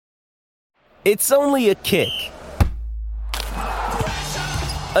It's only a kick,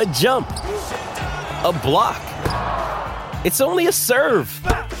 a jump, a block. It's only a serve.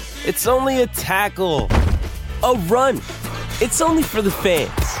 It's only a tackle, a run. It's only for the fans.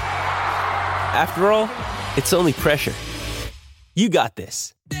 After all, it's only pressure. You got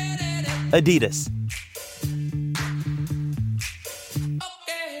this. Adidas.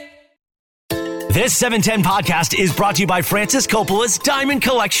 This 710 podcast is brought to you by Francis Coppola's Diamond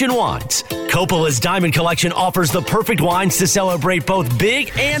Collection Wines. Coppola's Diamond Collection offers the perfect wines to celebrate both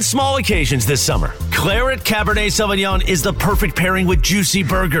big and small occasions this summer. Claret Cabernet Sauvignon is the perfect pairing with juicy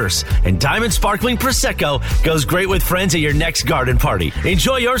burgers. And Diamond Sparkling Prosecco goes great with friends at your next garden party.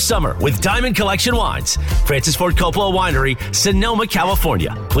 Enjoy your summer with Diamond Collection Wines. Francis Ford Coppola Winery, Sonoma,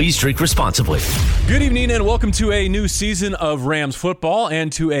 California. Please drink responsibly. Good evening and welcome to a new season of Rams football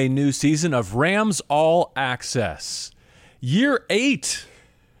and to a new season of Rams All Access. Year 8.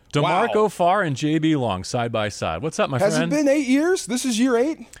 DeMarco Farr and JB Long side by side. What's up, my friend? Has it been 8 years? This is year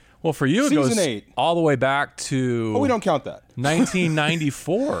 8? Well, for you, it Season goes 8. all the way back to... Oh, we don't count that.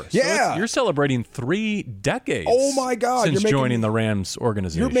 1994. Yeah. So you're celebrating 3 decades. Oh, my God. Since joining the Rams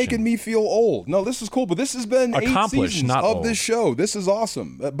organization. You're making me feel old. No, this is cool, but this has been 8 seasons not of old. this show. This is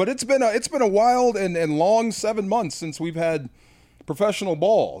awesome. But it's been a wild and long 7 months since we've had professional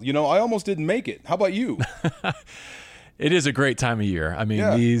ball. You know, I almost didn't make it. How about you? It is a great time of year. I mean,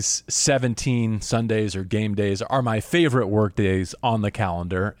 These 17 Sundays or game days are my favorite work days on the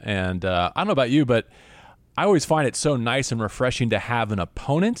calendar. And I don't know about you, but I always find it so nice and refreshing to have an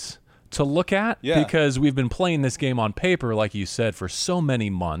opponent to look at because we've been playing this game on paper, like you said, for so many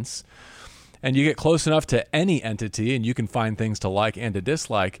months. And you get close enough to any entity and you can find things to like and to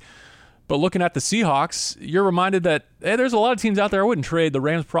dislike. But looking at the Seahawks, you're reminded that, hey, there's a lot of teams out there I wouldn't trade the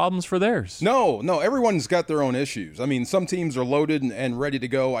Rams' problems for theirs. No, everyone's got their own issues. I mean, some teams are loaded and ready to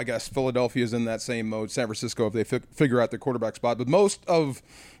go. I guess Philadelphia's in that same mode. San Francisco, if they figure out their quarterback spot. But most of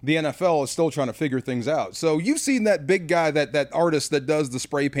the NFL is still trying to figure things out. So you've seen that big guy, that artist that does the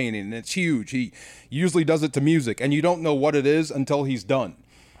spray painting, and it's huge. He usually does it to music, and you don't know what it is until he's done.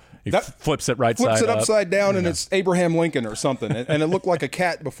 He flips it upside down, and it's Abraham Lincoln or something, and it looked like a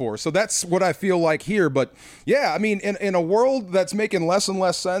cat before. So that's what I feel like here. But yeah, I mean, in a world that's making less and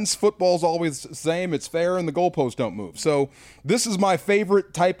less sense, football's always the same. It's fair, and the goalposts don't move. So this is my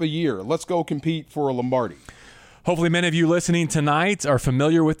favorite type of year. Let's go compete for a Lombardi. Hopefully many of you listening tonight are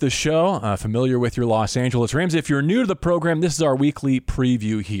familiar with the show, familiar with your Los Angeles Rams. If you're new to the program, this is our weekly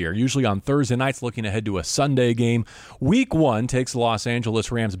preview here, usually on Thursday nights, looking ahead to a Sunday game. Week 1 takes the Los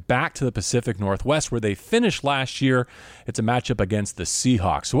Angeles Rams back to the Pacific Northwest, where they finished last year. It's a matchup against the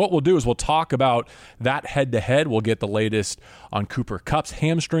Seahawks. So what we'll do is we'll talk about that head-to-head. We'll get the latest on Cooper Kupp's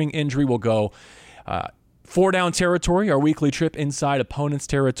hamstring injury. We'll go 4-down territory, our weekly trip inside opponent's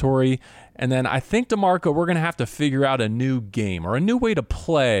territory. And then I think, DeMarco, we're going to have to figure out a new game or a new way to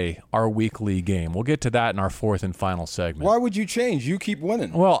play our weekly game. We'll get to that in our 4th and final segment. Why would you change? You keep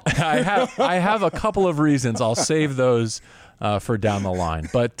winning. Well, I have a couple of reasons. I'll save those for down the line.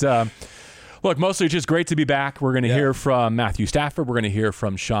 But look, mostly it's just great to be back. We're going to hear from Matthew Stafford. We're going to hear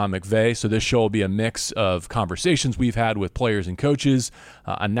from Sean McVay. So this show will be a mix of conversations we've had with players and coaches,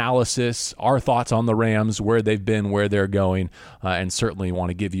 analysis, our thoughts on the Rams, where they've been, where they're going, and certainly want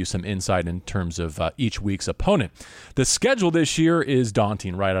to give you some insight in terms of each week's opponent. The schedule this year is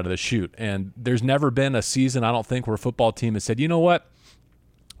daunting right out of the chute, and there's never been a season, I don't think, where a football team has said, you know what?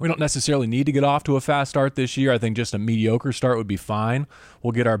 We don't necessarily need to get off to a fast start this year. I think just a mediocre start would be fine.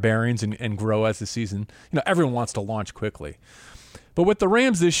 We'll get our bearings and grow as the season. You know, everyone wants to launch quickly. But with the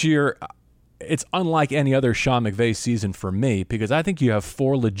Rams this year, it's unlike any other Sean McVay season for me, because I think you have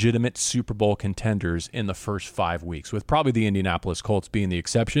 4 legitimate Super Bowl contenders in the first 5 weeks, with probably the Indianapolis Colts being the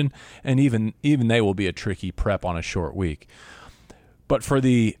exception, and even they will be a tricky prep on a short week. But for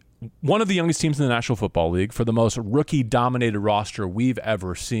one of the youngest teams in the National Football League, for the most rookie-dominated roster we've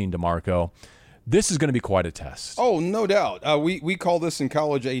ever seen, DeMarco, this is going to be quite a test. Oh, no doubt. We call this in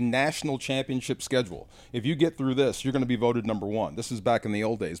college a national championship schedule. If you get through this, you're going to be voted number 1. This is back in the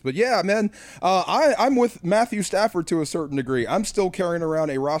old days. But yeah, man, I'm with Matthew Stafford to a certain degree. I'm still carrying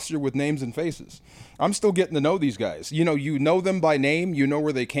around a roster with names and faces. I'm still getting to know these guys. You know them by name. You know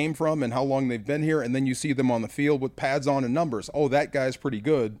where they came from and how long they've been here. And then you see them on the field with pads on and numbers. Oh, that guy's pretty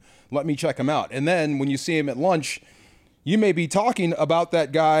good. Let me check him out. And then when you see him at lunch, you may be talking about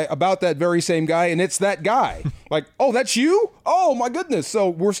that guy, about that very same guy, and it's that guy. Like, oh, that's you? Oh, my goodness. So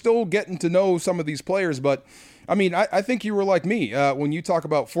we're still getting to know some of these players. But, I mean, I think you were like me. When you talk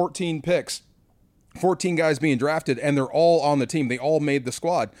about 14 picks, 14 guys being drafted, and they're all on the team. They all made the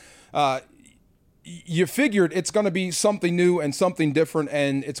squad. you figured it's going to be something new and something different,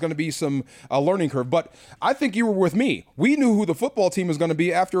 and it's going to be some learning curve. But I think you were with me. We knew who the football team was going to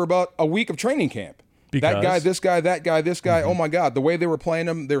be after about a week of training camp. Because? That guy, this guy, that guy, this guy. Oh my God, the way they were playing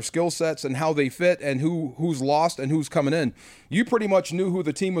them, their skill sets and how they fit, and who's lost and who's coming in. You pretty much knew who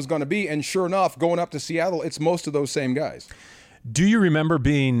the team was going to be, and sure enough, going up to Seattle, it's most of those same guys. Do you remember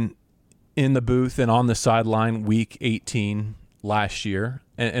being in the booth and on the sideline week 18 last year?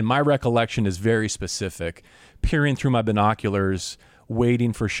 And my recollection is very specific, peering through my binoculars,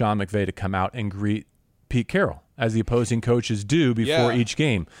 waiting for Sean McVay to come out and greet Pete Carroll, as the opposing coaches do before each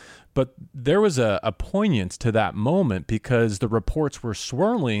game. But there was a poignance to that moment because the reports were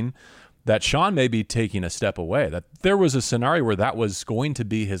swirling that Sean may be taking a step away, that there was a scenario where that was going to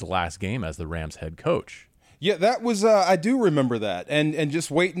be his last game as the Rams head coach. Yeah, that was, I do remember that. And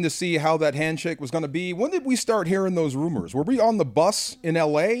just waiting to see how that handshake was going to be. When did we start hearing those rumors? Were we on the bus in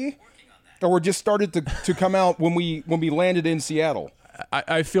L.A.? Or just started to come out when we landed in Seattle?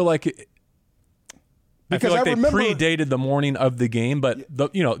 I feel like they predated the morning of the game, but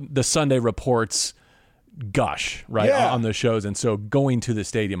the Sunday reports gush on the shows, and so going to the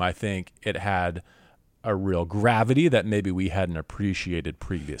stadium, I think it had a real gravity that maybe we hadn't appreciated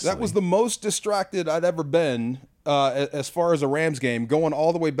previously. That was the most distracted I'd ever been as far as a Rams game, going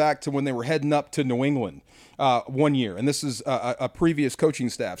all the way back to when they were heading up to New England one year, and this is a previous coaching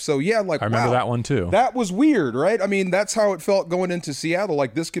staff. So I remember that one too. That was weird, right? I mean, that's how it felt going into Seattle.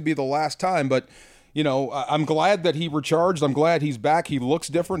 Like this could be the last time, but. I'm glad that he recharged. I'm glad he's back. He looks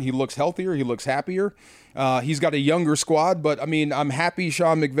different. He looks healthier. He looks happier. He's got a younger squad, but, I'm happy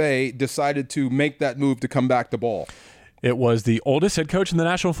Sean McVay decided to make that move to come back to ball. It was the oldest head coach in the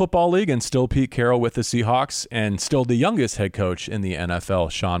National Football League and still Pete Carroll with the Seahawks, and still the youngest head coach in the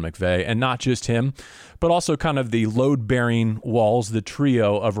NFL, Sean McVay. And not just him, but also kind of the load-bearing walls, the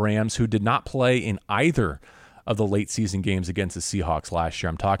trio of Rams who did not play in either of the late season games against the Seahawks last year.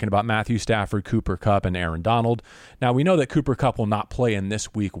 I'm talking about Matthew Stafford, Cooper Kupp, and Aaron Donald. Now, we know that Cooper Kupp will not play in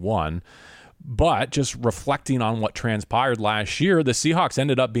this week 1, but just reflecting on what transpired last year, the Seahawks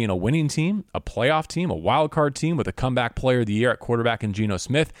ended up being a winning team, a playoff team, a wild card team with a comeback player of the year at quarterback in Geno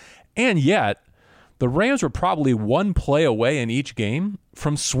Smith, and yet the Rams were probably one play away in each game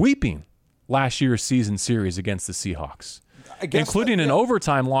from sweeping last year's season series against the Seahawks, including an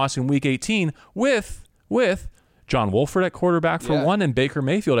overtime loss in week 18 with John Wolford at quarterback for one and Baker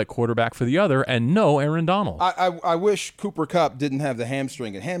Mayfield at quarterback for the other, and no Aaron Donald. I wish Cooper Kupp didn't have the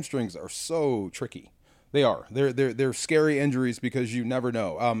hamstring, and hamstrings are so tricky. They are. They're scary injuries because you never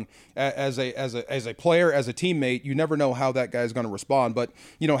know. As a player, as a teammate, you never know how that guy's going to respond. But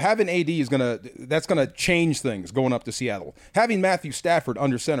having AD that's gonna change things going up to Seattle. Having Matthew Stafford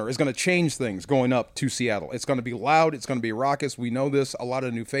under center is going to change things going up to Seattle. It's going to be loud. It's going to be raucous. We know this. A lot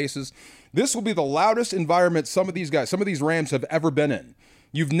of new faces. This will be the loudest environment some of these Rams have ever been in.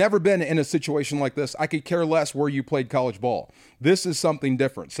 You've never been in a situation like this. I could care less where you played college ball. This is something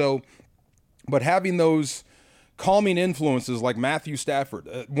different. So. But having those calming influences like Matthew Stafford,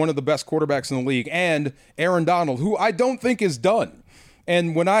 one of the best quarterbacks in the league, and Aaron Donald, who I don't think is done.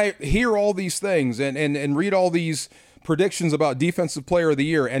 And when I hear all these things and read all these predictions about Defensive Player of the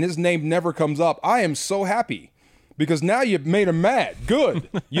Year, and his name never comes up, I am so happy because now you've made him mad. Good.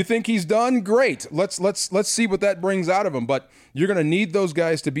 You think he's done? Great. Let's see what that brings out of him. But you're going to need those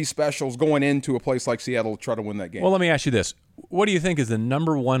guys to be specials going into a place like Seattle to try to win that game. Well, let me ask you this. What do you think is the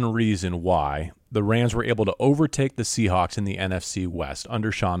number one reason why the Rams were able to overtake the Seahawks in the NFC West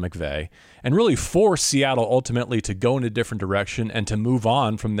under Sean McVay and really force Seattle ultimately to go in a different direction and to move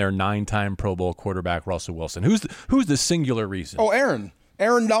on from their 9-time Pro Bowl quarterback Russell Wilson? Who's the singular reason? Oh, Aaron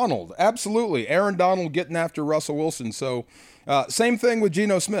Donald. Absolutely. Aaron Donald getting after Russell Wilson. So same thing with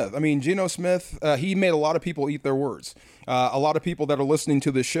Geno Smith. I mean, Geno Smith, he made a lot of people eat their words. A lot of people that are listening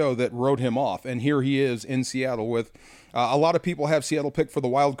to this show that wrote him off. And here he is in Seattle with a lot of people have Seattle picked for the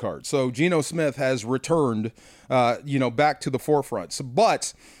wild card. So Geno Smith has returned, back to the forefront.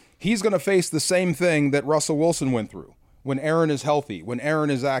 But he's going to face the same thing that Russell Wilson went through. When Aaron is healthy, when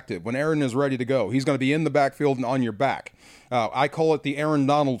Aaron is active, when Aaron is ready to go, he's going to be in the backfield and on your back. I call it the Aaron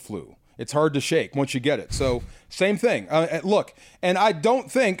Donald flu. It's hard to shake once you get it. So same thing. Look, and I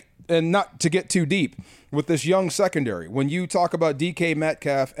don't think, and not to get too deep, with this young secondary, when you talk about DK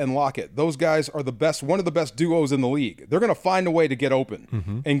Metcalf and Lockett, those guys are one of the best duos in the league. They're going to find a way to get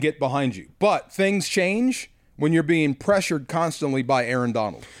open and get behind you. But things change when you're being pressured constantly by Aaron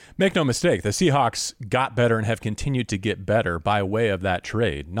Donald. Make no mistake, the Seahawks got better and have continued to get better by way of that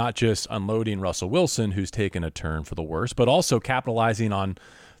trade, not just unloading Russell Wilson, who's taken a turn for the worse, but also capitalizing on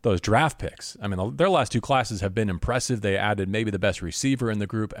those draft picks. I mean, their last two classes have been impressive. They added maybe the best receiver in the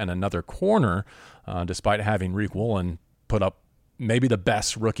group and another corner, despite having Riq Woolen put up maybe the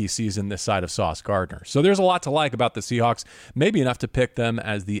best rookie season this side of Sauce Gardner. So there's a lot to like about the Seahawks, maybe enough to pick them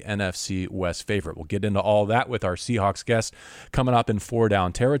as the NFC West favorite. We'll get into all that with our Seahawks guest coming up in 4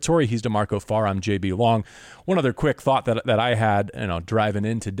 Down territory. He's DeMarco Farr. I'm JB Long. One other quick thought that I had, driving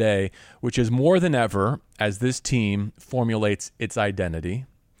in today, which is more than ever, as this team formulates its identity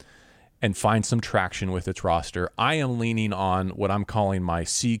and finds some traction with its roster, I am leaning on what I'm calling my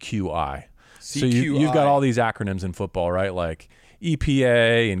CQI. So you've got all these acronyms in football, right? Like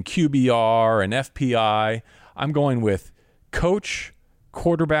EPA and QBR and FPI. I'm going with coach,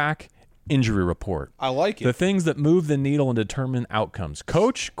 quarterback, injury report. I like it. The things that move the needle and determine outcomes.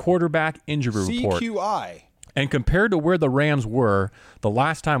 Coach, quarterback, injury report. CQI. And compared to where the Rams were the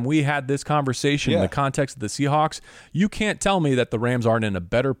last time we had this conversation in the context of the Seahawks, you can't tell me that the Rams aren't in a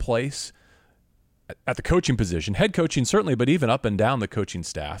better place at the coaching position. Head coaching certainly, but even up and down the coaching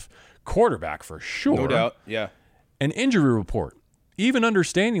staff. Quarterback for sure. No doubt, yeah. An injury report. Even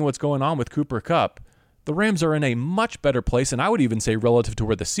understanding what's going on with Cooper Kupp, the Rams are in a much better place, and I would even say relative to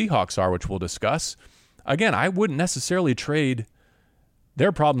where the Seahawks are, which we'll discuss. Again, I wouldn't necessarily trade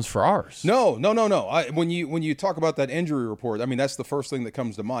their problems for ours. No. When you talk about that injury report, I mean, that's the first thing that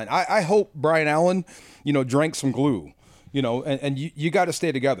comes to mind. I hope Brian Allen, drank some glue, and you got to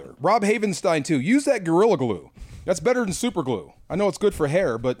stay together. Rob Havenstein, too. Use that Gorilla Glue. That's better than super glue. I know it's good for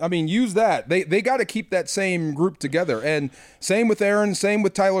hair, but, I mean, use that. They got to keep that same group together. And same with Aaron, same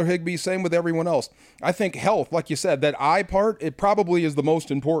with Tyler Higbee, same with everyone else. I think health, like you said, that I part, it probably is the most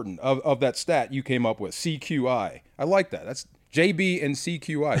important of that stat you came up with, CQI. I like that. That's JB and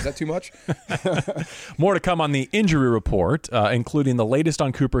CQI. Is that too much? More to come on the injury report, including the latest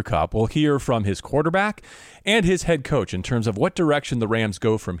on Cooper Kupp. We'll hear from his quarterback and his head coach in terms of what direction the Rams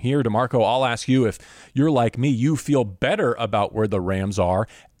go from here. DeMarco, I'll ask you, if you're like me, you feel better about where the Rams are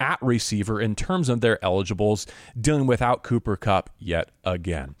at receiver in terms of their eligibles, dealing without Cooper Kupp yet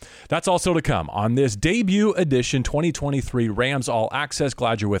again. That's also to come on this debut edition 2023 Rams All Access.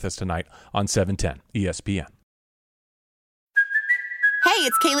 Glad you're with us tonight on 710 ESPN. Hey,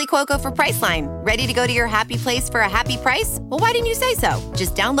 it's Kaylee Cuoco for Priceline. Ready to go to your happy place for a happy price? Well, why didn't you say so?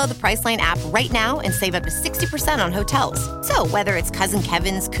 Just download the Priceline app right now and save up to 60% on hotels. So whether it's Cousin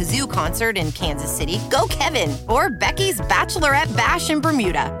Kevin's Kazoo Concert in Kansas City, go Kevin, or Becky's Bachelorette Bash in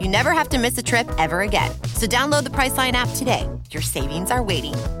Bermuda, you never have to miss a trip ever again. So download the Priceline app today. Your savings are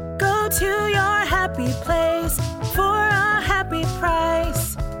waiting. Go to your happy place for a happy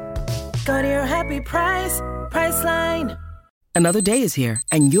price. Go to your happy price, Priceline. Another day is here,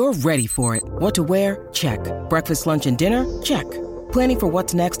 and you're ready for it. What to wear? Check. Breakfast, lunch, and dinner? Check. Planning for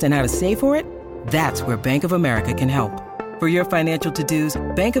what's next and how to save for it? That's where Bank of America can help. For your financial to-dos,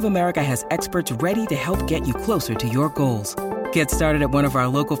 Bank of America has experts ready to help get you closer to your goals. Get started at one of our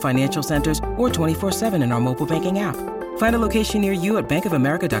local financial centers or 24/7 in our mobile banking app. Find a location near you at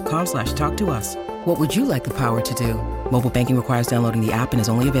bankofamerica.com/talktous. What would you like the power to do? Mobile banking requires downloading the app and is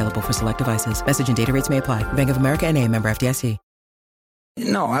only available for select devices. Message and data rates may apply. Bank of America NA, member FDIC.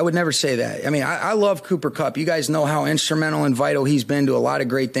 No, I would never say that. I mean, I love Cooper Kupp. You guys know how instrumental and vital he's been to a lot of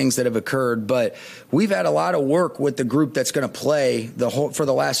great things that have occurred, but we've had a lot of work with the group that's going to play for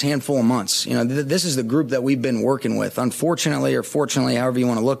the last handful of months. This is the group that we've been working with. Unfortunately, or fortunately, however you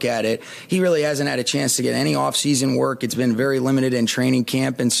want to look at it, he really hasn't had a chance to get any off-season work. It's been very limited in training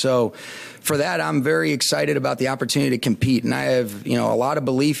camp, and so for that, I'm very excited about the opportunity to compete. And I have, a lot of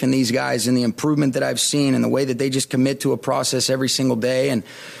belief in these guys and the improvement that I've seen and the way that they just commit to a process every single day. And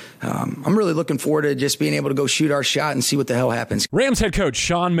I'm really looking forward to just being able to go shoot our shot and see what the hell happens. Rams head coach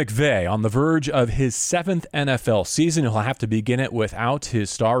Sean McVay on the verge of his 7th NFL season. He'll have to begin it without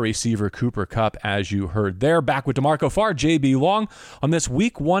his star receiver Cooper Kupp, as you heard there. Back with DeMarco Farr, JB Long on this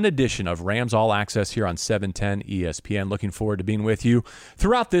Week 1 edition of Rams All Access here on 710 ESPN. Looking forward to being with you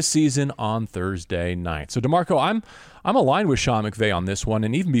throughout this season on Thursday night. So DeMarco, I'm aligned with Sean McVay on this one,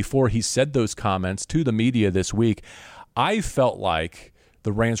 and even before he said those comments to the media this week, I felt like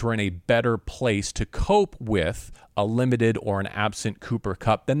the Rams were in a better place to cope with a limited or an absent Cooper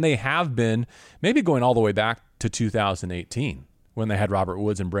Kupp than they have been, maybe going all the way back to 2018 when they had Robert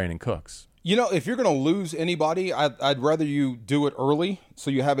Woods and Brandon Cooks. You know, if you're going to lose anybody, I'd rather you do it early so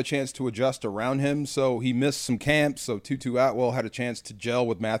you have a chance to adjust around him. So he missed some camps, so Tutu Atwell had a chance to gel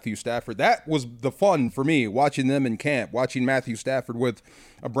with Matthew Stafford. That was the fun for me, watching them in camp, watching Matthew Stafford with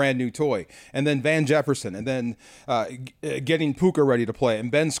a brand new toy. And then Van Jefferson, and then getting Puka ready to play,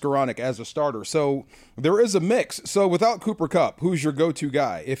 and Ben Skoranek as a starter. So there is a mix. So without Cooper Kupp, who's your go-to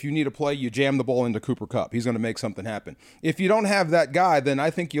guy? If you need a play, you jam the ball into Cooper Kupp. He's going to make something happen. If you don't have that guy, then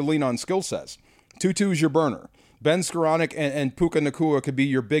I think you lean on skill sets. Tutu's your burner. Ben Skoranek and Puka Nacua could be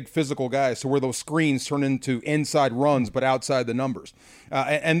your big physical guys, so where those screens turn into inside runs but outside the numbers.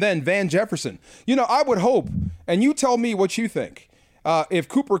 And then Van Jefferson. You know, I would hope, and you tell me what you think, if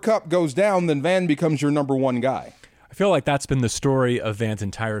Cooper Kupp goes down, then Van becomes your number one guy. I feel like that's been the story of Van's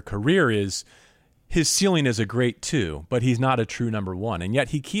entire career is his ceiling is a great 2, but he's not a true number 1. And yet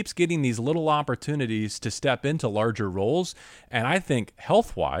he keeps getting these little opportunities to step into larger roles. And I think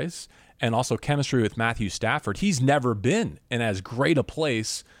health-wise and also chemistry with Matthew Stafford, he's never been in as great a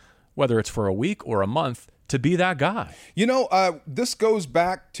place, whether it's for a week or a month, to be that guy. You know, this goes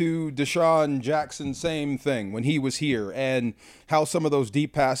back to Deshaun Jackson, same thing, when he was here, and how some of those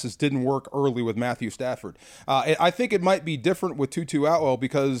deep passes didn't work early with Matthew Stafford. I think it might be different with Tutu Atwell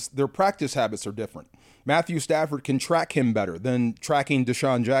because their practice habits are different. Matthew Stafford can track him better than tracking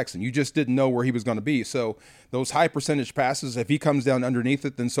Deshaun Jackson. You just didn't know where he was going to be. So those high percentage passes, if he comes down underneath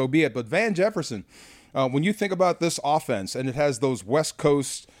it, then so be it. But Van Jefferson, when you think about this offense and it has those West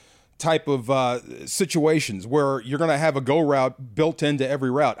Coast type of situations where you're going to have a go route built into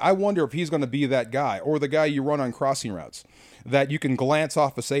every route, I wonder if he's going to be that guy or the guy you run on crossing routes that you can glance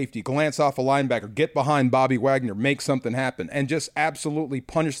off a safety, glance off a linebacker, get behind Bobby Wagner, make something happen, and just absolutely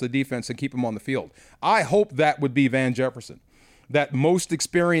punish the defense and keep him on the field. I hope that would be Van Jefferson, that most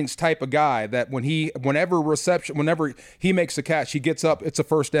experienced type of guy that whenever he makes a catch, he gets up, it's a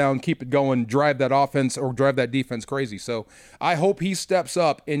first down, keep it going, drive that offense or drive that defense crazy. So I hope he steps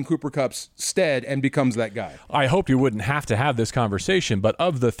up in Cooper Kupp's stead and becomes that guy. I hope you wouldn't have to have this conversation, but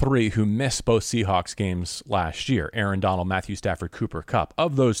of the 3 who missed both Seahawks games last year, Aaron Donald, Matthew Stafford, Cooper Kupp,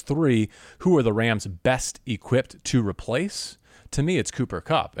 of those 3, who are the Rams best equipped to replace? To me, it's Cooper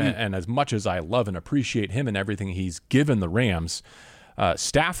Kupp. And as much as I love and appreciate him and everything he's given the Rams,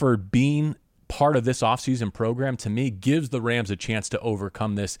 Stafford being part of this offseason program, to me, gives the Rams a chance to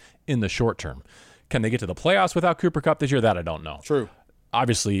overcome this in the short term. Can they get to the playoffs without Cooper Kupp this year? That I don't know. True.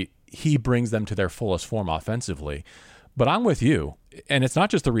 Obviously, he brings them to their fullest form offensively. But I'm with you. And it's not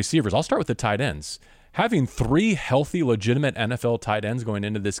just the receivers. I'll start with the tight ends. Having 3 healthy, legitimate NFL tight ends going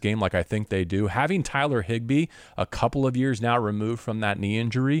into this game like I think they do, having Tyler Higbee a couple of years now removed from that knee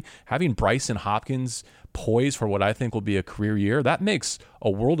injury, having Bryson Hopkins poised for what I think will be a career year, that makes a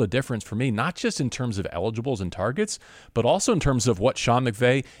world of difference for me, not just in terms of eligibles and targets, but also in terms of what Sean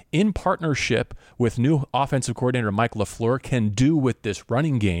McVay, in partnership with new offensive coordinator Mike LaFleur, can do with this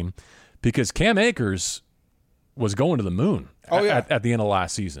running game, because Cam Akers was going to the moon at the end of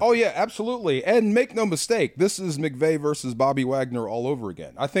last season. Oh, yeah, absolutely. And make no mistake, this is McVay versus Bobby Wagner all over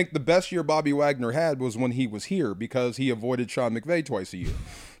again. I think the best year Bobby Wagner had was when he was here because he avoided Sean McVay twice a year.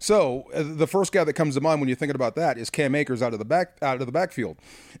 So the first guy that comes to mind when you're thinking about that is Cam Akers out of the backfield.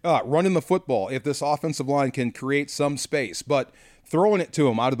 Running the football, if this offensive line can create some space, but throwing it to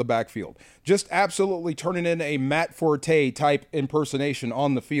him out of the backfield. Just absolutely turning in a Matt Forte type impersonation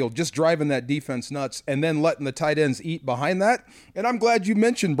on the field, just driving that defense nuts and then letting the tight ends eat behind that. And I'm glad you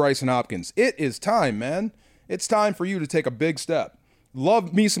mentioned Bryson Hopkins. It is time, man. It's time for you to take a big step.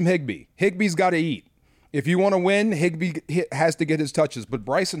 Love me some Higbee. Higbee's got to eat. If you want to win, Higbee has to get his touches, but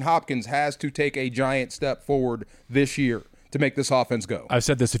Bryson Hopkins has to take a giant step forward this year to make this offense go. I've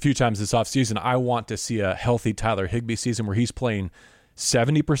said this a few times this offseason. I want to see a healthy Tyler Higbee season where he's playing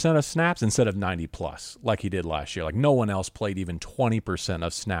 70% of snaps instead of 90+ like he did last year. Like no one else played even 20%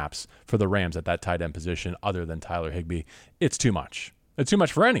 of snaps for the Rams at that tight end position other than Tyler Higbee. It's too much. It's too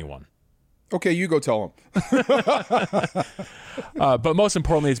much for anyone. Okay, you go tell him. But most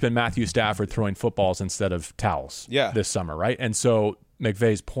importantly, it's been Matthew Stafford throwing footballs instead of towels this summer, right? And so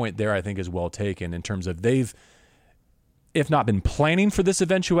McVay's point there, I think, is well taken in terms of they've, if not been planning for this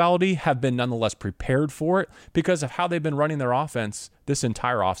eventuality, have been nonetheless prepared for it because of how they've been running their offense this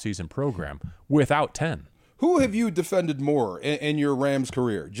entire offseason program without 10. Who have you defended more in your Rams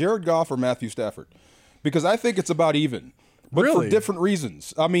career, Jared Goff or Matthew Stafford? Because I think it's about even, but really? For different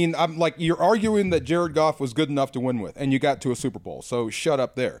reasons. I mean, I'm like, you're arguing that Jared Goff was good enough to win with, and you got to a Super Bowl, so shut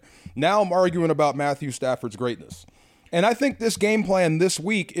up there. Now I'm arguing about Matthew Stafford's greatness. And I think this game plan this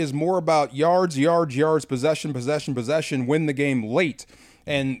week is more about yards, possession, win the game late,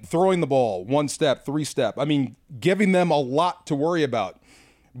 and throwing the ball 1 step, 3 step. I mean, giving them a lot to worry about.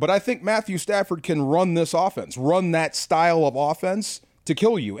 But I think Matthew Stafford can run this offense, run that style of offense to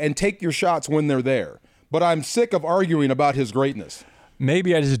kill you and take your shots when they're there. But I'm sick of arguing about his greatness.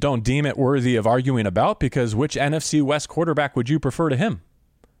 Maybe I just don't deem it worthy of arguing about, because which NFC West quarterback would you prefer to him?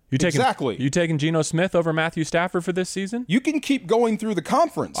 You taking Geno Smith over Matthew Stafford for this season? You can keep going through the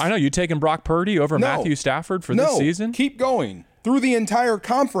conference. I know. You taking Brock Purdy over Matthew Stafford for this season? Keep going. Through the entire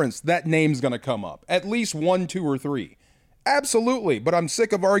conference, that name's going to come up. At least 1, 2, or 3. Absolutely. But I'm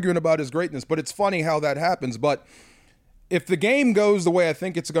sick of arguing about his greatness. But it's funny how that happens. But if the game goes the way I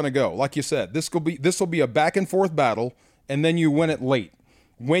think it's going to go, like you said, this will be a back-and-forth battle, and then you win it late.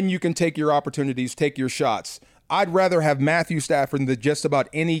 When you can take your opportunities, take your shots. I'd rather have Matthew Stafford than just about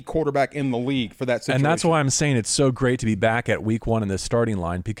any quarterback in the league for that situation. And that's why I'm saying it's so great to be back at week 1 in this starting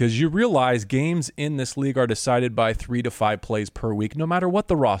line, because you realize games in this league are decided by 3 to 5 plays per week, no matter what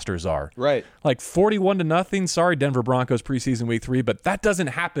the rosters are. Right. Like 41-0. Sorry, Denver Broncos preseason week 3, but that doesn't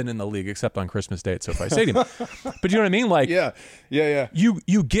happen in the league except on Christmas Day at SoFi Stadium. But you know what I mean? Like, yeah.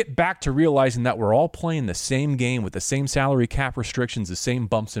 You get back to realizing that we're all playing the same game with the same salary cap restrictions, the same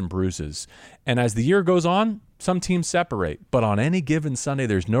bumps and bruises. And as the year goes on, some teams separate, but on any given Sunday,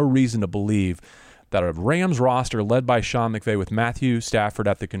 there's no reason to believe that a Rams roster led by Sean McVay with Matthew Stafford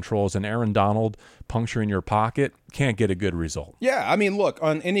at the controls and Aaron Donald puncturing your pocket can't get a good result. Yeah, I mean, look,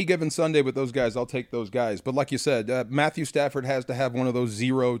 on any given Sunday with those guys, I'll take those guys. But like you said, Matthew Stafford has to have one of those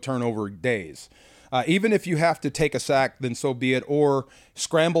 0 turnover days. Even if you have to take a sack, then so be it, or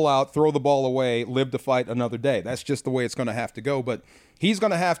scramble out, throw the ball away, live to fight another day. That's just the way it's going to have to go. But he's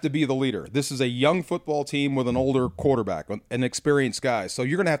going to have to be the leader. This is a young football team with an older quarterback, an experienced guy. So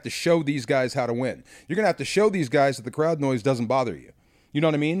you're going to have to show these guys how to win. You're going to have to show these guys that the crowd noise doesn't bother you. You know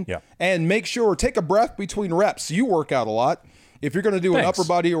what I mean? Yeah. And make sure, take a breath between reps. You work out a lot. If you're going to do an upper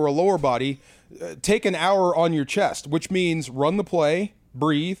body or a lower body, take an hour on your chest, which means run the play,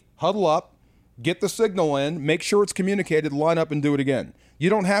 breathe, huddle up, get the signal in, make sure it's communicated, line up and do it again.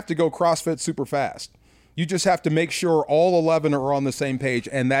 You don't have to go CrossFit super fast. You just have to make sure all 11 are on the same page,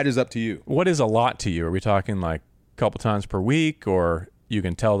 and that is up to you. What is a lot to you? Are we talking like a couple times per week, or you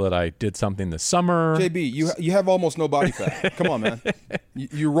can tell that I did something this summer? JB, you have almost no body fat. Come on, man.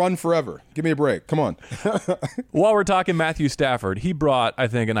 You run forever. Give me a break. Come on. While we're talking Matthew Stafford, he brought, I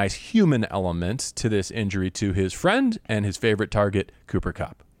think, a nice human element to this injury to his friend and his favorite target, Cooper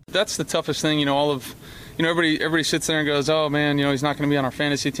Kupp. That's the toughest thing, everybody sits there and goes, oh man, he's not going to be on our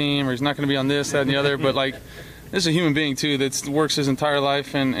fantasy team, or he's not going to be on this, that, and the other. But like, this is a human being too that works his entire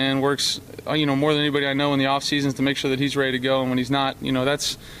life and works, more than anybody I know in the off seasons to make sure that he's ready to go. And when he's not,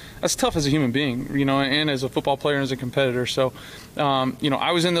 that's tough as a human being, and as a football player and as a competitor. So,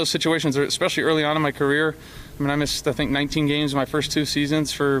 I was in those situations, especially early on in my career. I mean, I missed, I think, 19 games in my first 2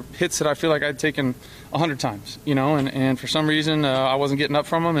 seasons for hits that I feel like I'd taken 100 times, and for some reason I wasn't getting up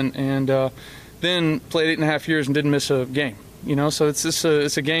from them, and then played 8.5 years and didn't miss a game, So it's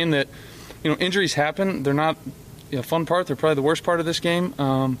a game that, injuries happen. They're not the fun part. They're probably the worst part of this game.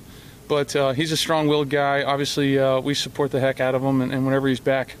 But he's a strong-willed guy. Obviously, we support the heck out of him, and whenever he's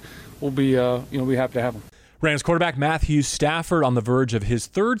back, we'll be happy to have him. Rams quarterback Matthew Stafford on the verge of his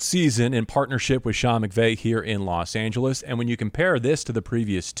 3rd season in partnership with Sean McVay here in Los Angeles. And when you compare this to the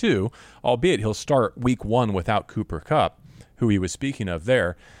previous 2, albeit he'll start week 1 without Cooper Kupp, who he was speaking of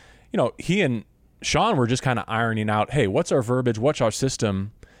there, he and Sean were just kind of ironing out, hey, what's our verbiage, what's our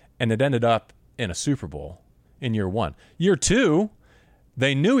system? And it ended up in a Super Bowl in year 1. Year 2,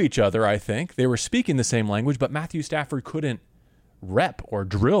 they knew each other, I think. They were speaking the same language, but Matthew Stafford couldn't rep or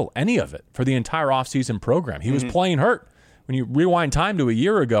drill any of it for the entire offseason program. He was playing hurt. When you rewind time to a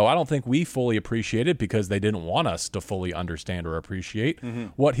year ago, I don't think we fully appreciated, because they didn't want us to fully understand or appreciate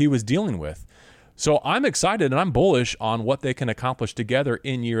what he was dealing with. So I'm excited and I'm bullish on what they can accomplish together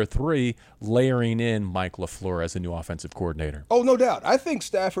in year 3, layering in Mike LaFleur as a new offensive coordinator. Oh, no doubt. I think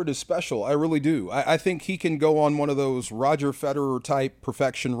Stafford is special. I really do. I think he can go on one of those Roger Federer type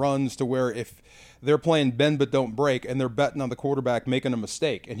perfection runs to where if they're playing bend but don't break and they're betting on the quarterback making a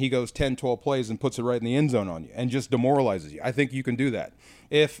mistake and he goes 10, 12 plays and puts it right in the end zone on you and just demoralizes you. I think you can do that.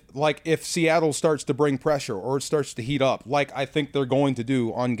 If Seattle starts to bring pressure or it starts to heat up, like I think they're going to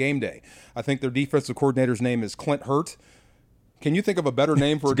do on game day. I think their defensive coordinator's name is Clint Hurt. Can you think of a better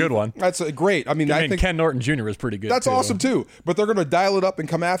name for a good one? That's great. I think Ken Norton Jr. is pretty good. That's awesome too. But they're going to dial it up and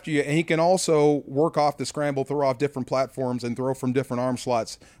come after you, and he can also work off the scramble, throw off different platforms, and throw from different arm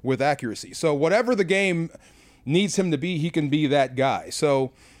slots with accuracy. So whatever the game needs him to be, he can be that guy.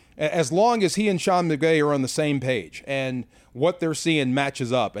 So as long as he and Sean McVay are on the same page and what they're seeing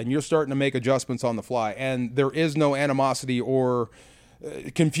matches up, and you're starting to make adjustments on the fly, and there is no animosity or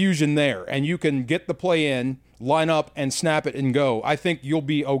confusion there, and you can get the play in, line up and snap it and go, I think you'll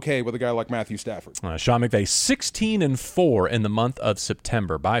be okay with a guy like Matthew Stafford. Sean McVay, 16-4 in the month of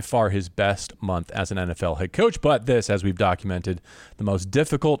September, by far his best month as an NFL head coach. But this, as we've documented, the most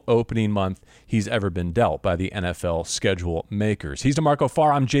difficult opening month he's ever been dealt by the NFL schedule makers. He's DeMarco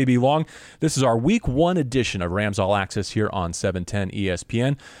Farr. I'm JB Long. This is our Week 1 edition of Rams All Access here on 710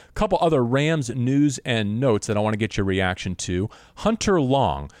 ESPN. A couple other Rams news and notes that I want to get your reaction to. Hunter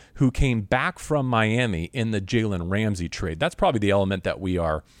Long, who came back from Miami in the Jalen Ramsey trade. That's probably the element that we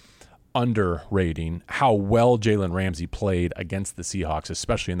are underrating, how well Jalen Ramsey played against the Seahawks,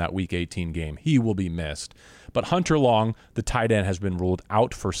 especially in that Week 18 game. He will be missed. But Hunter Long, the tight end, has been ruled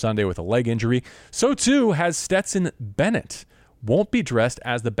out for Sunday with a leg injury. So too has Stetson Bennett. Won't be dressed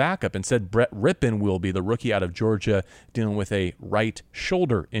as the backup. Instead, Brett Rippon will be, the rookie out of Georgia, dealing with a right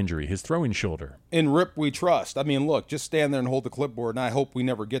shoulder injury, his throwing shoulder. In Rip we trust. I mean, look, just stand there and hold the clipboard, and I hope we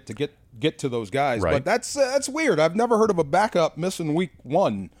never get to those guys. Right. But that's weird. I've never heard of a backup missing Week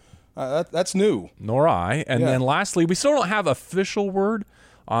 1. That's new. Nor I. And then lastly, we still don't have official word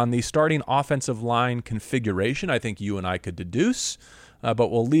on the starting offensive line configuration. I think you and I could deduce,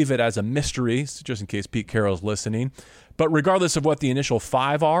 but we'll leave it as a mystery, just in case Pete Carroll's listening. But regardless of what the initial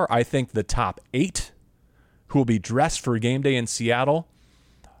 5 are, I think the top 8 who will be dressed for game day in Seattle,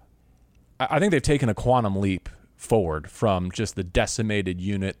 I think they've taken a quantum leap forward from just the decimated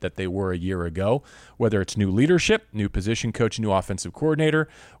unit that they were a year ago, whether it's new leadership, new position coach, new offensive coordinator,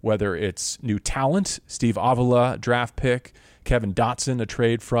 whether it's new talent, Steve Avila, draft pick, Kevin Dotson, a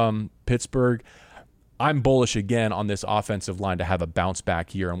trade from Pittsburgh. I'm bullish again on this offensive line to have a bounce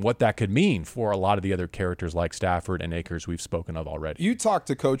back year and what that could mean for a lot of the other characters like Stafford and Akers we've spoken of already. You talk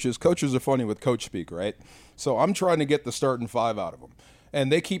to coaches. Coaches are funny with coach speak, right? So I'm trying to get the starting 5 out of them.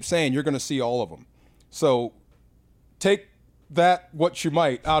 And they keep saying you're going to see all of them. So take that, what you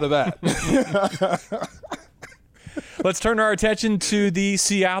might, out of that. Let's turn our attention to the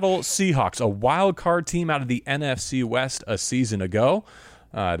Seattle Seahawks, a wild card team out of the NFC West a season ago.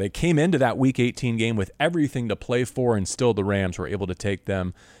 They came into that Week 18 game with everything to play for, and still the Rams were able to take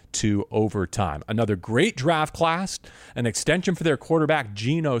them to overtime. Another great draft class, an extension for their quarterback,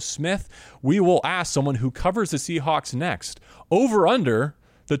 Geno Smith. We will ask someone who covers the Seahawks next, over under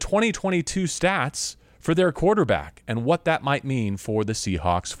the 2022 stats for their quarterback and what that might mean for the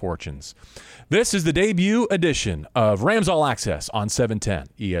Seahawks' fortunes. This is the debut edition of Rams All Access on 710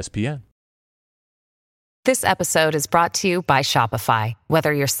 ESPN. This episode is brought to you by Shopify.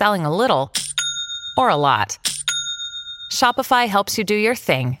 Whether you're selling a little or a lot, Shopify helps you do your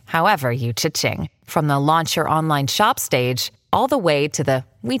thing, however you cha-ching. From the launch your online shop stage, all the way to the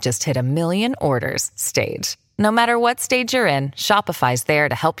we just hit 1 million orders stage. No matter what stage you're in, Shopify's there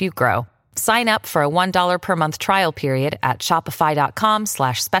to help you grow. Sign up for a $1 per month trial period at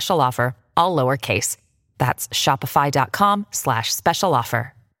shopify.com/special offer, all lowercase. That's shopify.com/special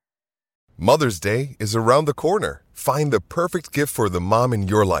offer. Mother's Day is around the corner. Find the perfect gift for the mom in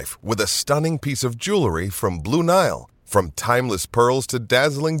your life with a stunning piece of jewelry from Blue Nile. From timeless pearls to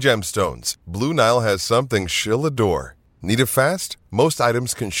dazzling gemstones, Blue Nile has something she'll adore. Need it fast? Most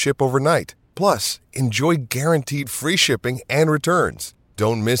items can ship overnight. Plus, enjoy guaranteed free shipping and returns.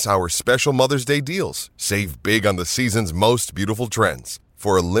 Don't miss our special Mother's Day deals. Save big on the season's most beautiful trends.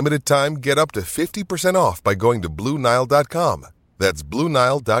 For a limited time, get up to 50% off by going to BlueNile.com. That's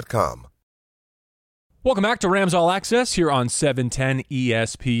BlueNile.com. Welcome back to Rams All Access here on 710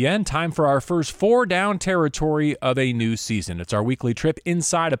 ESPN. Time for our first 4-down territory of a new season. It's our weekly trip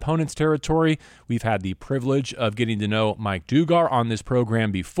inside opponent's territory. We've had the privilege of getting to know Mike Dugar on this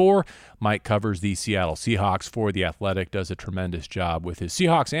program before. Mike covers the Seattle Seahawks for The Athletic, does a tremendous job with his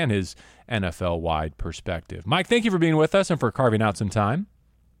Seahawks and his NFL-wide perspective. Mike, thank you for being with us and for carving out some time.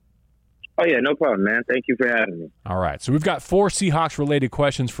 Oh, yeah, no problem, man. Thank you for having me. All right, so we've got 4 Seahawks-related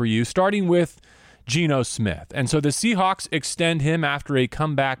questions for you, starting with Geno Smith. And so the Seahawks extend him after a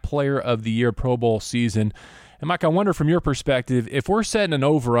comeback player of the year Pro Bowl season. And Mike, I wonder from your perspective, if we're setting an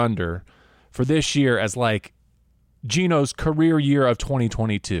over-under for this year as like Geno's career year of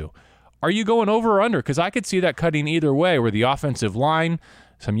 2022, are you going over or under? Because I could see that cutting either way, where the offensive line,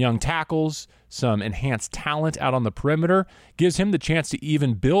 some young tackles, some enhanced talent out on the perimeter gives him the chance to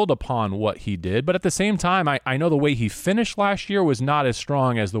even build upon what he did. But at the same time, I know the way he finished last year was not as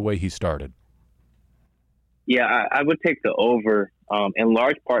strong as the way he started. Yeah, I would take the over in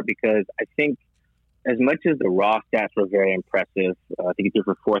large part because I think as much as the raw stats were very impressive, I think he threw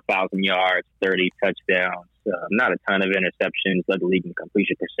for 4,000 yards, 30 touchdowns, not a ton of interceptions, led the league in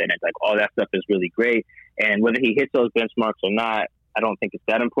completion percentage. Like all that stuff is really great. And whether he hits those benchmarks or not, I don't think it's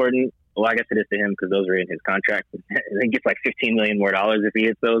that important. Well, I guess it is to him because those are in his contract. He gets like $15 million more if he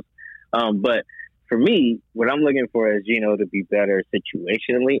hits those. But for me, what I'm looking for is Geno to be better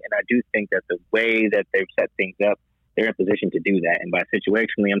situationally, and I do think that the way that they've set things up, they're in a position to do that. And by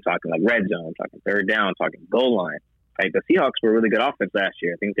situationally, I'm talking like red zone, I'm talking third down, I'm talking goal line. Like the Seahawks were a really good offense last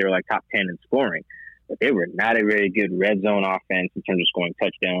year. I think they were like top 10 in scoring, but they were not a very good red zone offense in terms of scoring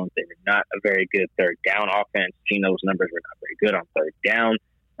touchdowns. They were not a very good third down offense. Geno's numbers were not very good on third down,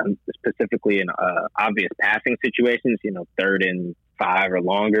 specifically in obvious passing situations, 3rd and 5 or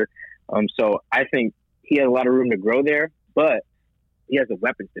longer. So I think he has a lot of room to grow there, but he has the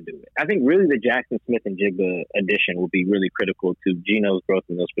weapons to do it. I think really the Jackson Smith-Njigba addition will be really critical to Geno's growth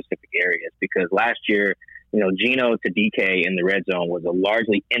in those specific areas, because last year, Geno to DK in the red zone was a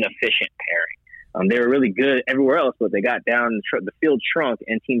largely inefficient pairing. They were really good everywhere else, but they got down, the field shrunk,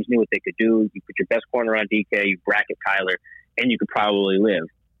 and teams knew what they could do. You put your best corner on DK, you bracket Kyler, and you could probably live.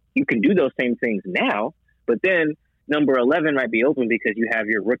 You can do those same things now, but then number 11 might be open because you have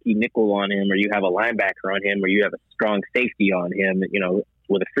your rookie nickel on him, or you have a linebacker on him, or you have a strong safety on him,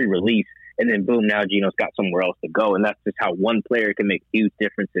 with a free release. And then boom, now Geno's got somewhere else to go. And that's just how one player can make a huge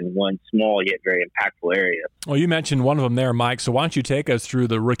difference in one small yet very impactful area. Well, you mentioned one of them there, Mike. So why don't you take us through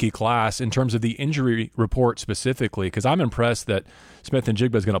the rookie class in terms of the injury report specifically? Because I'm impressed that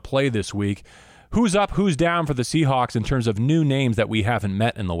Smith-Njigba is going to play this week. Who's up, who's down for the Seahawks in terms of new names that we haven't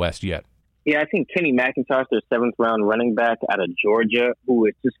met in the West yet? Yeah, I think Kenny McIntosh, their 7th-round running back out of Georgia, who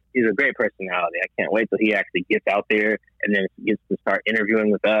is a great personality. I can't wait till he actually gets out there and then gets to start interviewing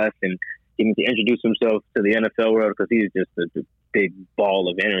with us and getting to introduce himself to the NFL world, because he's just a big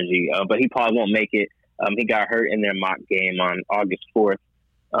ball of energy. But he probably won't make it. He got hurt in their mock game on August 4th.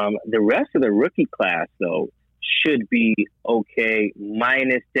 The rest of the rookie class, though, should be okay,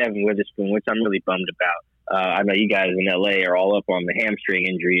 minus Devin Witherspoon, which I'm really bummed about. I know you guys in LA are all up on the hamstring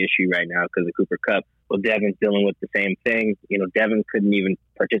injury issue right now because of Cooper Kupp. Well, Devin's dealing with the same thing. Devin couldn't even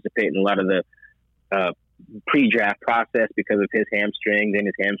participate in a lot of the pre-draft process because of his hamstring. Then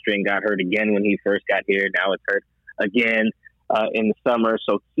his hamstring got hurt again when he first got here. Now it's hurt again in the summer.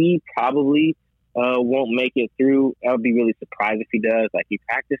 So he probably won't make it through. I would be really surprised if he does. Like, he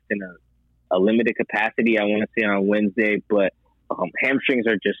practiced in a limited capacity, I want to say, on Wednesday, but hamstrings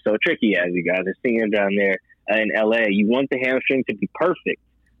are just so tricky, as you guys are seeing down there in LA. You want the hamstring to be perfect,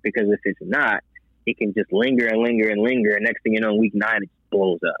 because if it's not, it can just linger and linger and linger. And next thing you know, in week 9, it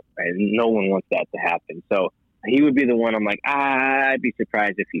blows up. Right? No one wants that to happen. So he would be the one I'm like, I'd be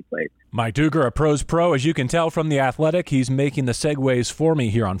surprised if he plays. Mike Dugar, a pro's pro. As you can tell from The Athletic, he's making the segues for me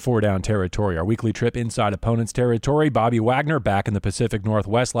here on 4 Down Territory, our weekly trip inside opponents' territory. Bobby Wagner back in the Pacific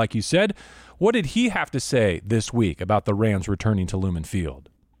Northwest, like you said. What did he have to say this week about the Rams returning to Lumen Field?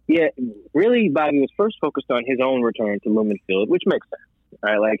 Yeah, really, Bobby was first focused on his own return to Lumen Field, which makes sense.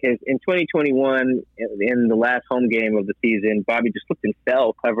 Right, like in 2021, in the last home game of the season, Bobby just slipped and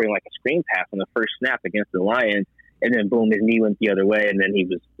fell covering like a screen pass on the first snap against the Lions, and then boom, his knee went the other way, and then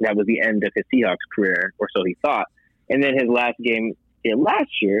that was the end of his Seahawks career, or so he thought. And then his last game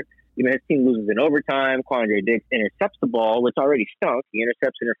last year, his team loses in overtime. Quandre Diggs intercepts the ball, which already stunk. He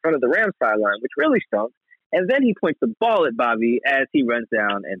intercepts it in front of the Rams sideline, which really stunk. And then he points the ball at Bobby as he runs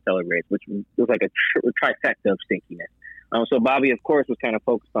down and celebrates, which was like a trifecta of stinkiness. So Bobby, of course, was kind of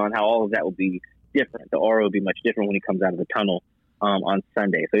focused on how all of that will be different. The aura will be much different when he comes out of the tunnel on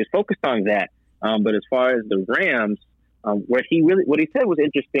Sunday. So he's focused on that. But as far as the Rams, what he said was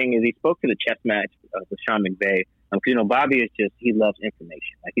interesting is he spoke to the chess match with Sean McVay. Because, Bobby is he loves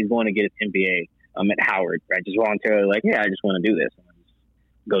information. Like, he's going to get his MBA at Howard, right? Just voluntarily, like, yeah, I just want to do this. I want to just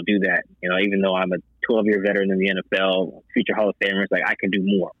go do that. Even though I'm a 12-year veteran in the NFL, future Hall of Famer, it's like, I can do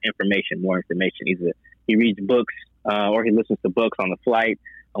more information. He reads books or he listens to books on the flight.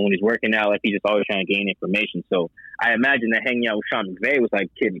 When he's working out, like, he's just always trying to gain information. So I imagine that hanging out with Sean McVay was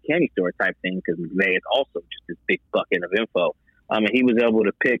like kid in a candy store type thing, because McVay is also just this big bucket of info. And he was able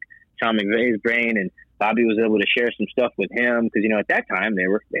to pick Sean McVay's brain, and Bobby was able to share some stuff with him because, at that time they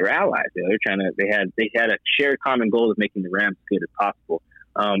were allies. They had a shared common goal of making the Rams as good as possible.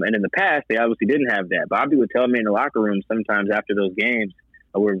 And in the past, they obviously didn't have that. Bobby would tell me in the locker room sometimes after those games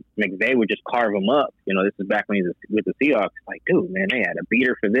where McVay would just carve him up. This is back when he was with the Seahawks. Like, dude, man, they had a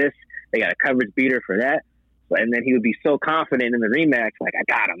beater for this. They got a coverage beater for that. And then he would be so confident in the rematch, like, I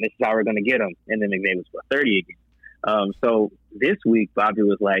got him. This is how we're going to get him. And then McVay was for 30 again. So this week, Bobby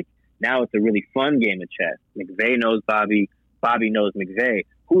was like, now it's a really fun game of chess. McVay knows Bobby. Bobby knows McVay.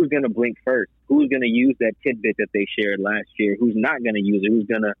 Who's going to blink first? Who's going to use that tidbit that they shared last year? Who's not going to use it? Who's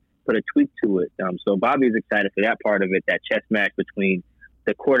going to put a tweak to it? So Bobby's excited for that part of it, that chess match between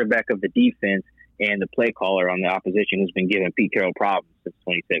the quarterback of the defense and the play caller on the opposition, who's been giving Pete Carroll problems. since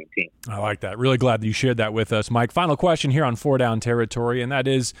 2017. I like that. Really glad that you shared that with us, Mike. Final question here on 4 Down territory, and that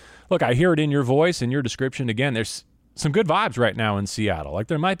is, look, I hear it in your voice and your description. Again, there's some good vibes right now in Seattle. Like,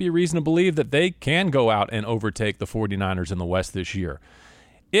 there might be reason to believe that they can go out and overtake the 49ers in the West this year.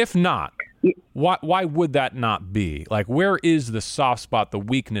 If not, why would that not be? Like, where is the soft spot, the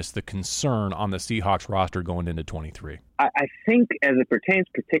weakness, the concern on the Seahawks roster going into 23? I think as it pertains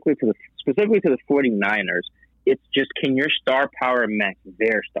specifically to the 49ers, it's just, can your star power match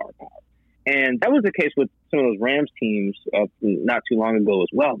their star power? And that was the case with some of those Rams teams not too long ago as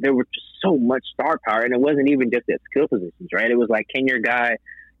well. There was just so much star power, and it wasn't even just at skill positions, right? It was like, can your guy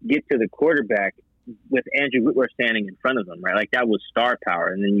get to the quarterback with Andrew Whitworth standing in front of them, right? Like, that was star power.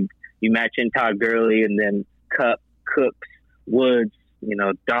 And then you match in Todd Gurley and then Kupp, Cooks, Woods,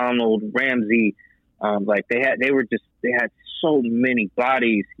 Donald, Ramsey. They had so many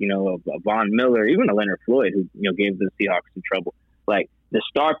bodies, of Von Miller, even a Leonard Floyd, who gave the Seahawks some trouble. Like,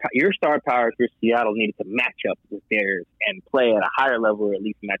 your star power for Seattle needed to match up with theirs and play at a higher level, or at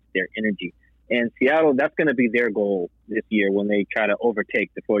least match their energy. And Seattle, that's going to be their goal this year when they try to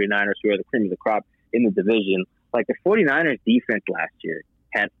overtake the 49ers, who are the cream of the crop in the division. Like, the 49ers defense last year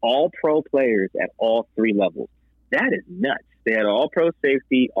had all-pro players at all 3 levels. That is nuts. They had an all-pro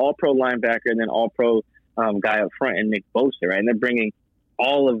safety, all-pro linebacker, and then all-pro guy up front, and Nick Bosa, right? And they're bringing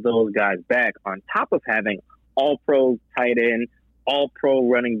all of those guys back on top of having all-pro tight end, all-pro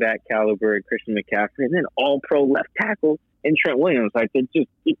running back caliber Christian McCaffrey, and then all-pro left tackle in Trent Williams. Like, they're just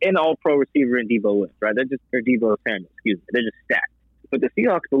an all-pro receiver in Debo Williams, right? They're Debo Samuel, excuse me. They're just stacked. But the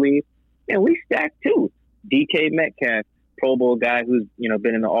Seahawks believe, we stacked too. DK Metcalf, Pro Bowl guy who's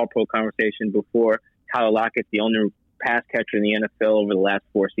been in the all-pro conversation before. Tyler Lockett's the only pass catcher in the NFL over the last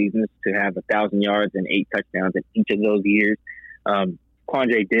 4 seasons to have 1,000 yards and 8 touchdowns in each of those years.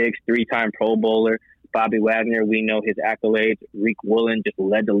 Quandre Diggs, 3-time Pro Bowler. Bobby Wagner, we know his accolades. Reek Woolen just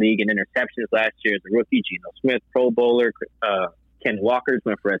led the league in interceptions last year as a rookie. Geno Smith, Pro Bowler. Ken Walker's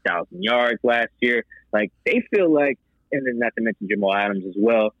went for 1,000 yards last year. Like, they feel like, and then not to mention Jamal Adams as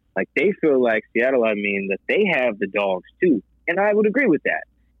well, like, they feel like Seattle, that they have the dogs too. And I would agree with that.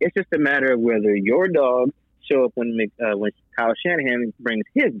 It's just a matter of whether your dogs show up when Kyle Shanahan brings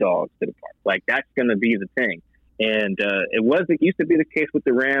his dogs to the park. Like, that's going to be the thing. And it used to be the case with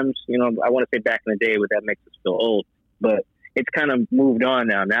the Rams. I want to say back in the day, but that makes us feel old. But it's kind of moved on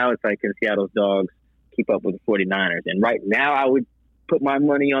now. Now it's like, can Seattle's dogs keep up with the 49ers? And right now I would put my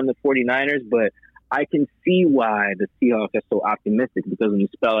money on the 49ers, but I can see why the Seahawks are so optimistic, because when you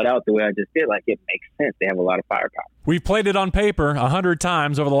spell it out the way I just did, like, it makes sense. They have a lot of firepower. We've played it on paper 100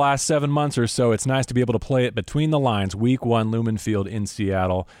 times over the last 7 months or so. It's nice to be able to play it between the lines. Week 1, Lumen Field in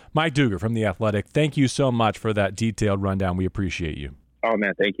Seattle. Mike Dugar from The Athletic, thank you so much for that detailed rundown. We appreciate you. Oh,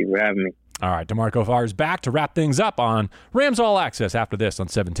 man, thank you for having me. All right, DeMarco Farr is back to wrap things up on Rams All Access after this on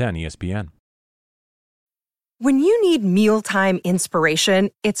 710 ESPN. When you need mealtime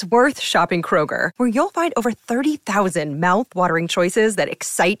inspiration, it's worth shopping Kroger, where you'll find over 30,000 mouth-watering choices that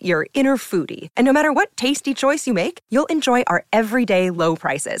excite your inner foodie. And no matter what tasty choice you make, you'll enjoy our everyday low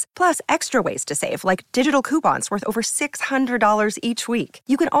prices, plus extra ways to save, like digital coupons worth over $600 each week.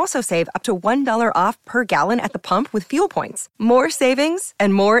 You can also save up to $1 off per gallon at the pump with fuel points. More savings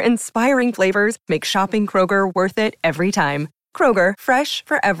and more inspiring flavors make shopping Kroger worth it every time. Kroger, fresh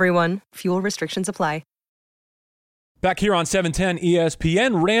for everyone. Fuel restrictions apply. Back here on 710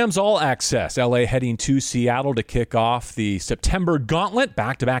 ESPN, Rams All Access. LA heading to Seattle to kick off the September gauntlet.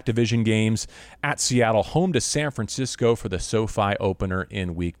 Back-to-back division games at Seattle, home to San Francisco for the SoFi opener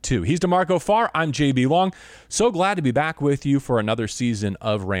in Week 2. He's DeMarco Farr. I'm JB Long. So glad to be back with you for another season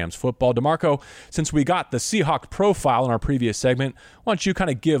of Rams football. DeMarco, since we got the Seahawk profile in our previous segment, why don't you kind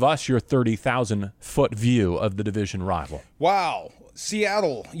of give us your 30,000-foot view of the division rival? Wow.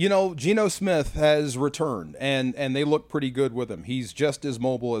 Seattle, Geno Smith has returned, and they look pretty good with him. He's just as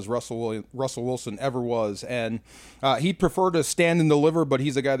mobile as Russell Wilson ever was, and he'd prefer to stand and deliver, but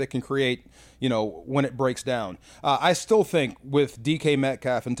he's a guy that can create, when it breaks down. I still think with DK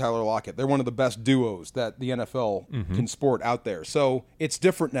Metcalf and Tyler Lockett, they're one of the best duos that the NFL can sport out there. So it's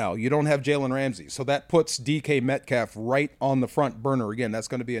different now. You don't have Jalen Ramsey, so that puts DK Metcalf right on the front burner again. That's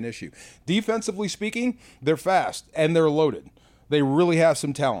going to be an issue. Defensively speaking, they're fast and they're loaded. They really have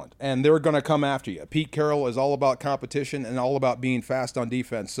some talent, and they're going to come after you. Pete Carroll is all about competition and all about being fast on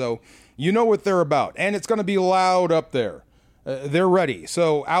defense. So you know what they're about, and it's going to be loud up there. They're ready.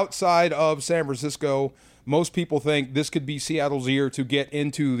 So outside of San Francisco, most people think this could be Seattle's year to get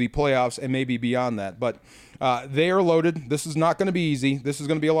into the playoffs and maybe beyond that. But they are loaded. This is not going to be easy. This is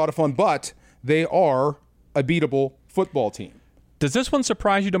going to be a lot of fun, but they are a beatable football team. Does this one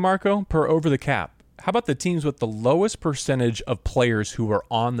surprise you, DeMarco, per over the cap? how about the teams with the lowest percentage of players who are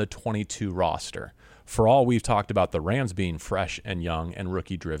on the 22 roster? For all we've talked about the Rams being fresh and young and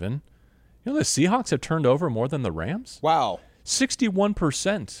rookie-driven, the Seahawks have turned over more than the Rams. Wow.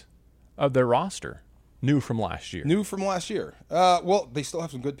 61% of their roster new from last year. Well, they still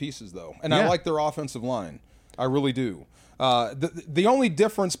have some good pieces, though. And I like their offensive line. I really do. The only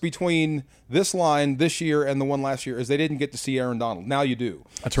difference between this line this year and the one last year is they didn't get to see Aaron Donald. Now you do.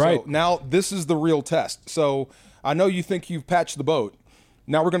 That's right. So now this is the real test. So I know you think you've patched the boat.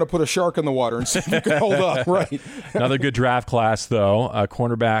 Now we're going to put a shark in the water and see if you can hold up, right? Another good draft class, though.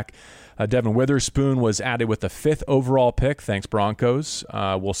 Cornerback Devin Witherspoon was added with the 5th overall pick. Thanks, Broncos.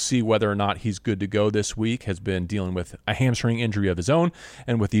 We'll see whether or not he's good to go this week. Has been dealing with a hamstring injury of his own.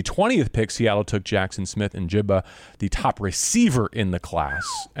 And with the 20th pick, Seattle took Jackson Smith-Njigba, the top receiver in the class.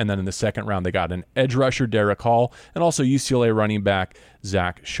 And then in the second round, they got an edge rusher, Derek Hall, and also UCLA running back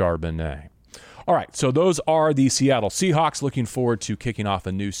Zach Charbonnet. All right, so those are the Seattle Seahawks. Looking forward to kicking off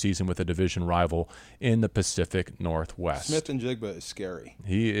a new season with a division rival in the Pacific Northwest. Smith-Njigba is scary.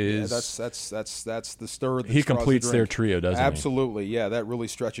 He is. Yeah, that's the stir. He completes their trio, doesn't he? Absolutely. Yeah, that really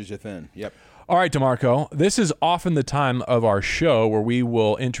stretches you thin. Yep. All right, DeMarco, this is often the time of our show where we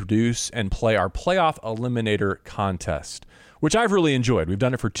will introduce and play our playoff eliminator contest, which I've really enjoyed. We've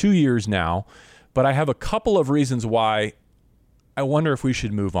done it for 2 years now, but I have a couple of reasons why I wonder if we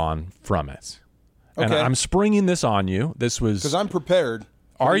should move on from it. And I'm springing this on you. This was because I'm prepared.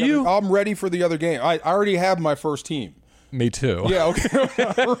 Are you? I'm ready for the other game. I already have my first team. Me too. Yeah, okay.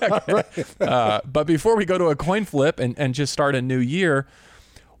 But before we go to a coin flip and just start a new year,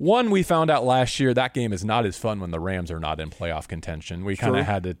 one, we found out last year that game is not as fun when the Rams are not in playoff contention. We kind of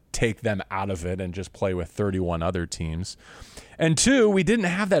had to take them out of it and just play with 31 other teams. And two, we didn't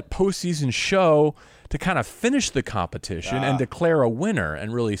have that postseason show to kind of finish the competition and declare a winner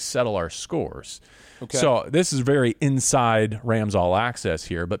and really settle our scores. Okay. So this is very inside Rams All Access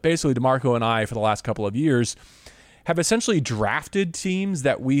here. But basically, DeMarco and I, for the last couple of years, have essentially drafted teams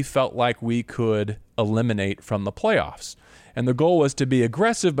that we felt like we could eliminate from the playoffs. And the goal was to be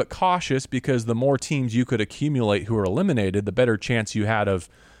aggressive but cautious, because the more teams you could accumulate who are eliminated, the better chance you had of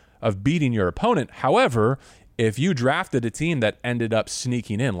beating your opponent. However, if you drafted a team that ended up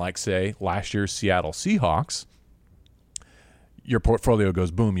sneaking in, like, say, last year's Seattle Seahawks, your portfolio goes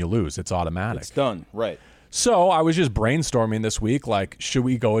boom, you lose. It's automatic. It's done, right. So I was just brainstorming this week, like, should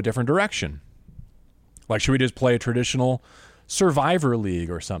we go a different direction? Like, should we just play a traditional Survivor League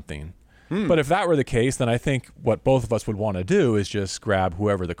or something? But if that were the case, then I think what both of us would want to do is just grab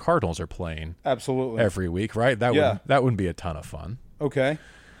whoever the Cardinals are playing every week, right? That wouldn't be a ton of fun. Okay.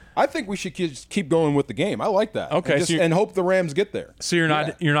 I think we should just keep going with the game. I like that. Okay, and hope the Rams get there. So you're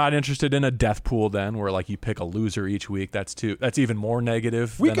not interested in a death pool then, where like you pick a loser each week. That's even more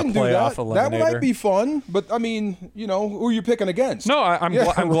negative than a playoff eliminator. That might be fun, but I mean, who are you picking against? No,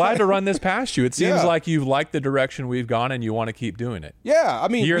 I'm glad to run this past you. It seems like you like the direction we've gone and you want to keep doing it. Yeah, I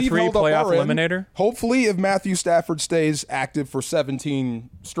mean, year 3 playoff eliminator. Hopefully, if Matthew Stafford stays active for 17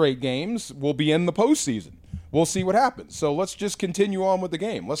 straight games, we'll be in the postseason. We'll see what happens. So let's just continue on with the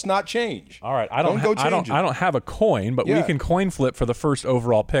game. Let's not change. All right. I don't have a coin, but we can coin flip for the first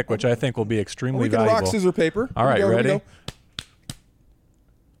overall pick, which I think will be extremely valuable. We can rock, scissors, paper. All right, ready?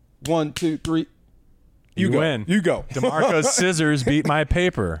 1, 2, 3. You win. You go. DeMarco's scissors beat my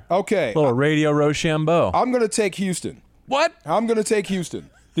paper. Okay. Little Radio Rochambeau. I'm going to take Houston. What? I'm going to take Houston.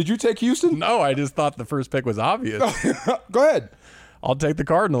 Did you take Houston? No, I just thought the first pick was obvious. Go ahead. I'll take the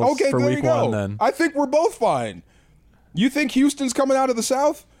Cardinals for week 1 then. I think we're both fine. You think Houston's coming out of the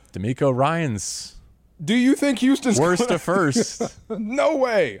South? DeMeco Ryans. Do you think Houston's worst to first? No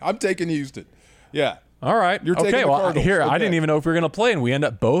way. I'm taking Houston. Yeah. All right. You're taking the Cardinals. Here, I didn't even know if we were going to play, and we end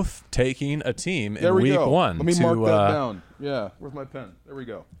up both taking a team in week 1. Let me mark that down. Yeah. Where's my pen? There we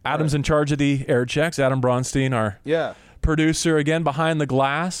go. Adam's in charge of the air checks. Adam Bronstein, our producer, again, behind the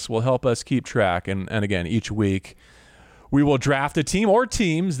glass, will help us keep track. And again, each week, we will draft a team or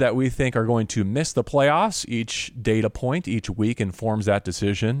teams that we think are going to miss the playoffs. Each data point each week informs that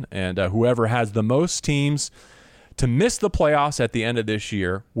decision. And whoever has the most teams to miss the playoffs at the end of this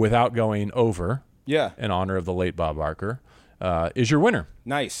year without going over, in honor of the late Bob Barker, is your winner.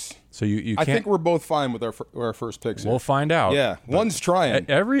 Nice. So you I think we're both fine with our first picks. We'll find out. Yeah, one's trying.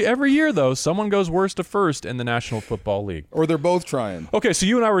 Every year, though, someone goes worst to first in the National Football League. Or they're both trying. Okay, so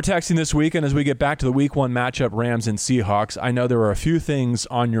you and I were texting this week, and as we get back to the week 1 matchup, Rams and Seahawks, I know there are a few things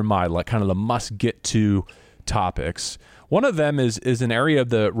on your mind, like kind of the must-get-to topics. One of them is an area of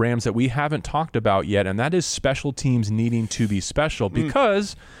the Rams that we haven't talked about yet, and that is special teams needing to be special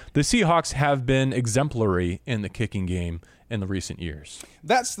because the Seahawks have been exemplary in the kicking game in the recent years.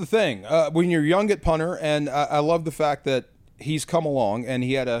 That's the thing. When you're young at punter, and I love the fact that he's come along and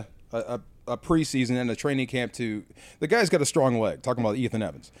he had a preseason and a training camp too. The guy's got a strong leg. Talking about Ethan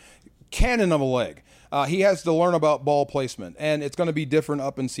Evans. Cannon of a leg. He has to learn about ball placement, and it's going to be different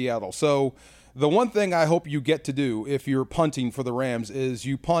up in Seattle. So the one thing I hope you get to do if you're punting for the Rams is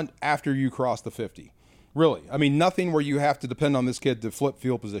you punt after you cross the 50. Really. I mean, nothing where you have to depend on this kid to flip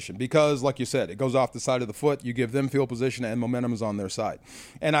field position because, like you said, it goes off the side of the foot. You give them field position, and momentum is on their side.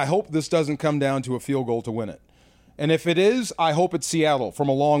 And I hope this doesn't come down to a field goal to win it. And if it is, I hope it's Seattle from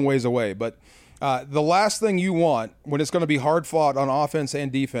a long ways away. But the last thing you want when it's going to be hard fought on offense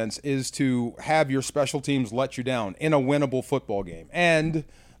and defense is to have your special teams let you down in a winnable football game. And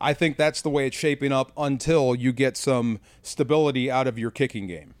I think that's the way it's shaping up until you get some stability out of your kicking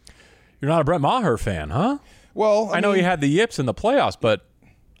game. You're not a Brett Maher fan, huh? Well, I know he had the yips in the playoffs, but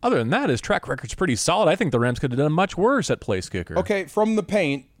other than that, his track record's pretty solid. I think the Rams could have done much worse at place kicker. Okay, from the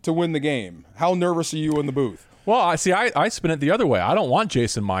paint to win the game. How nervous are you in the booth? Well, I spin it the other way. I don't want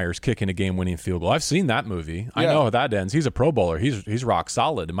Jason Myers kicking a game-winning field goal. I've seen that movie. I know how that ends. He's a Pro Bowler. He's rock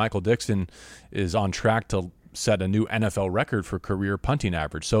solid. And Michael Dixon is on track to set a new NFL record for career punting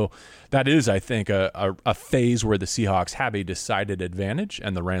average. So that is, I think, a phase where the Seahawks have a decided advantage,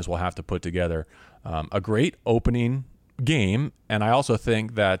 and the Rams will have to put together a great opening game. And I also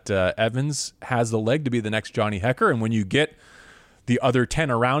think that Evans has the leg to be the next Johnny Hekker. And when you get the other 10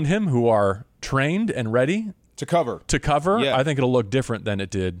 around him who are trained and ready to cover, yeah. I think it'll look different than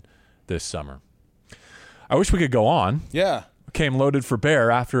it did this summer. I wish we could go on. Yeah. Came loaded for bear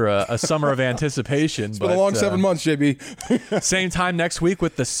after a summer of anticipation. It's been a long 7 months, JB. Same time next week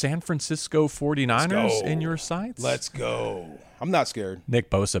with the San Francisco 49ers in your sights. Let's go. I'm not scared. Nick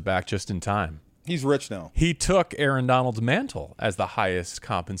Bosa back just in time. He's rich now. He took Aaron Donald's mantle as the highest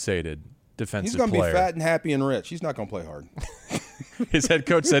compensated defensive player. He's going to be fat and happy and rich. He's not going to play hard. His head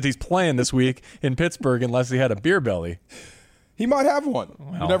coach said he's playing this week in Pittsburgh unless he had a beer belly. He might have one.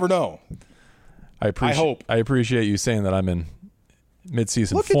 Well, you never know. I appreciate you saying that I'm in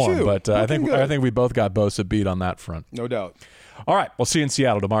mid-season Look form, at you. but I think we both got Bosa beat on that front. No doubt. All right, we'll see you in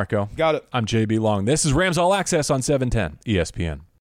Seattle, DeMarco. Got it. I'm JB Long. This is Rams All Access on 710 ESPN.